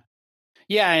 Yeah.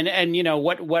 Yeah. And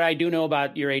what I do know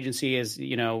about your agency is,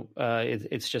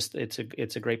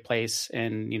 it's a great place,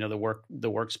 and,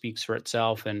 the work speaks for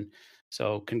itself. And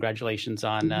so congratulations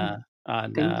on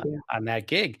that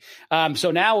gig.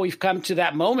 So now we've come to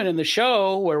that moment in the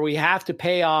show where we have to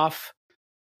pay off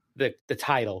the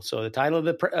title. So the title of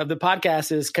the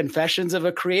podcast is Confessions of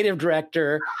a Creative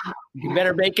Director. You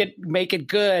better make it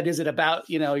good. Is it about,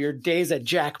 your days at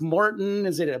Jack Morton?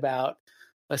 Is it about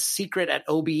a secret at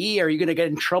OBE? Are you going to get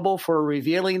in trouble for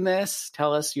revealing this?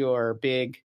 Tell us your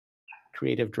big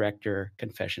creative director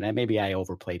confession. And maybe I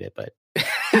overplayed it, but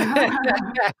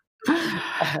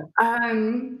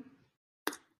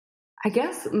I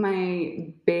guess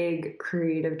my big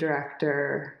creative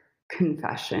director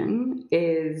confession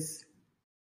is,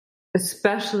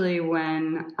 especially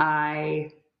when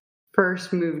I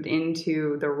first moved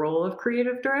into the role of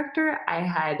creative director, I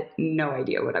had no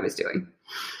idea what I was doing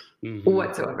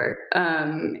whatsoever.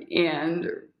 And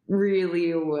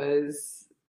really was,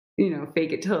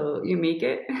 fake it till you make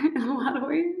it in a lot of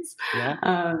ways.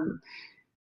 Yeah.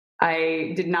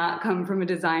 I did not come from a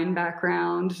design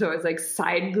background, so I was like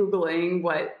side Googling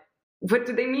what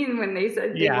do they mean when they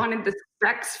said they wanted the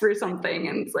specs for something,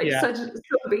 and it's like so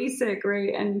basic,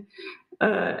 right? And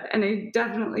I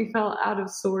definitely felt out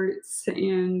of sorts,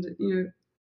 and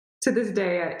to this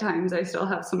day at times I still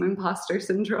have some imposter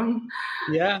syndrome.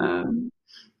 Yeah.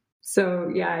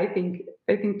 So I think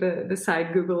the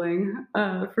side Googling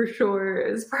for sure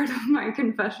is part of my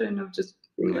confession of just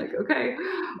being like, okay,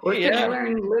 what can I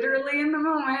learn literally in the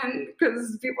moment?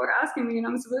 Because people are asking me and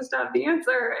I'm supposed to have the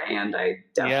answer, and I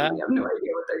definitely have no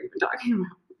idea what they're even talking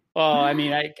about. Well, I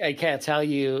mean, I can't tell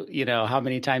you, how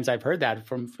many times I've heard that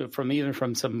from even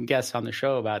from some guests on the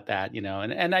show about that,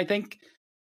 and I think,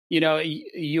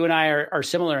 you and I are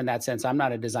similar in that sense. I'm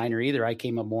not a designer either. I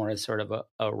came up more as sort of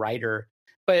a writer,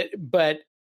 but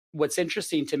what's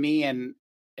interesting to me and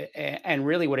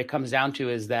really what it comes down to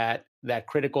is that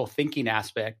critical thinking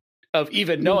aspect of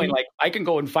even knowing, like, I can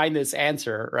go and find this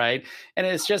answer, right? And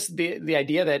it's just the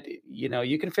idea that,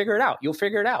 you can figure it out. You'll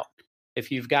figure it out if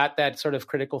you've got that sort of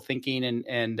critical thinking,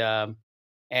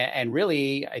 and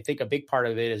really, I think a big part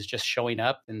of it is just showing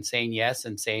up and saying yes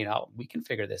and saying, "Oh, we can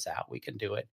figure this out. We can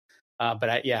do it." But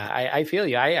I feel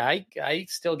you. I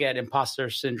still get imposter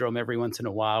syndrome every once in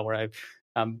a while where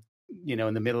I'm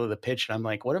in the middle of the pitch and I'm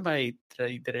like, what am I,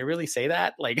 did I really say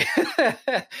that? Like,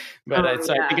 but I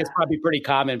think it's probably pretty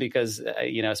common because,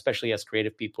 especially as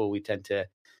creative people, we tend to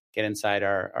get inside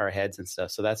our heads and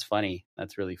stuff. So that's funny.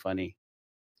 That's really funny.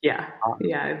 Yeah.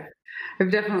 Yeah.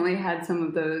 I've definitely had some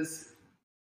of those.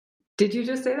 Did you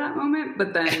just say that moment?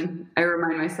 But then I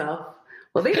remind myself,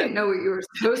 well, they didn't know what you were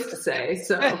supposed to say.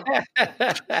 So, so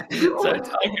it's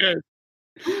all good.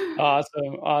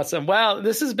 Awesome. Well,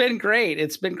 this has been great.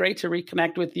 It's been great to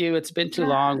reconnect with you. It's been too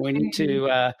long. We need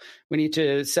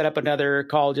to set up another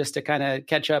call just to kind of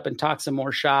catch up and talk some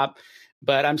more shop.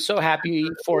 But I'm so happy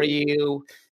for you.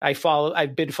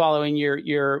 I've been following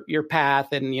your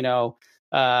path, and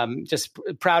just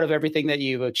proud of everything that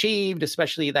you've achieved,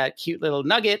 especially that cute little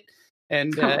nugget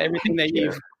and everything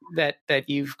that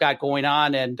you've got going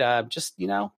on, and just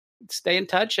stay in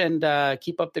touch and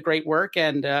keep up the great work.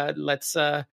 And let's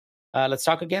talk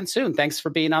again soon. Thanks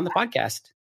for being on the podcast.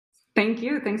 Thank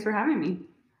you. Thanks for having me.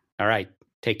 All right.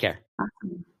 Take care.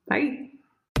 Awesome. Bye.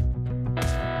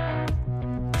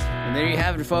 And there you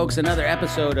have it, folks. Another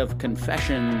episode of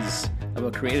Confessions of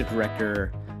a Creative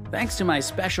Director. Thanks to my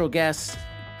special guest,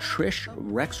 Trish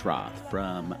Rexroth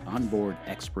from Onboard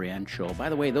Experiential. By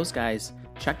the way, those guys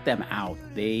check them out.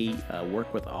 They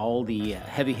work with all the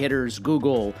heavy hitters,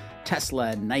 Google,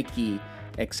 Tesla, Nike,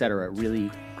 etc.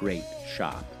 Really great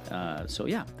shop. So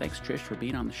yeah, thanks Trish for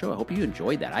being on the show. I hope you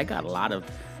enjoyed that. I got a lot of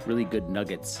really good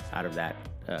nuggets out of that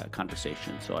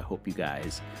conversation, so I hope you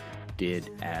guys did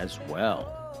as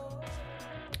well.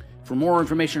 For more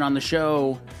information on the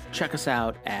show, check us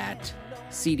out at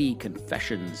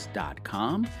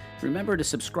cdconfessions.com. Remember to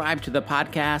subscribe to the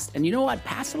podcast, and you know what?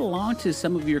 Pass it along to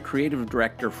some of your creative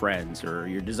director friends or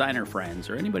your designer friends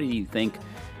or anybody you think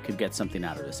could get something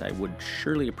out of this. I would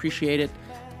surely appreciate it.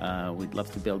 We'd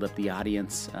love to build up the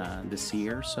audience this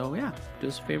year. So yeah, do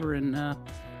us a favor and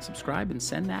subscribe and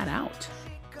send that out.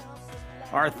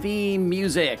 Our theme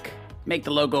music, Make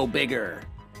the Logo Bigger,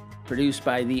 produced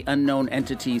by the unknown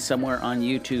entity somewhere on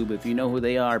YouTube. If you know who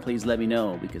they are, please let me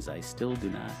know, because I still do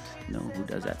not know who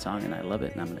does that song, and I love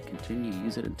it, and I'm going to continue to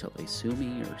use it until they sue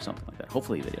me or something like that.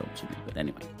 Hopefully they don't sue me, but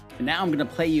anyway. And now I'm going to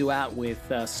play you out with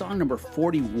song number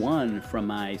 41 from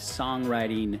my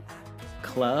songwriting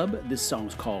club. This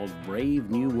song's called Brave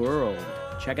New World.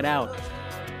 Check it out.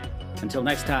 Until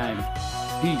next time,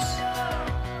 peace.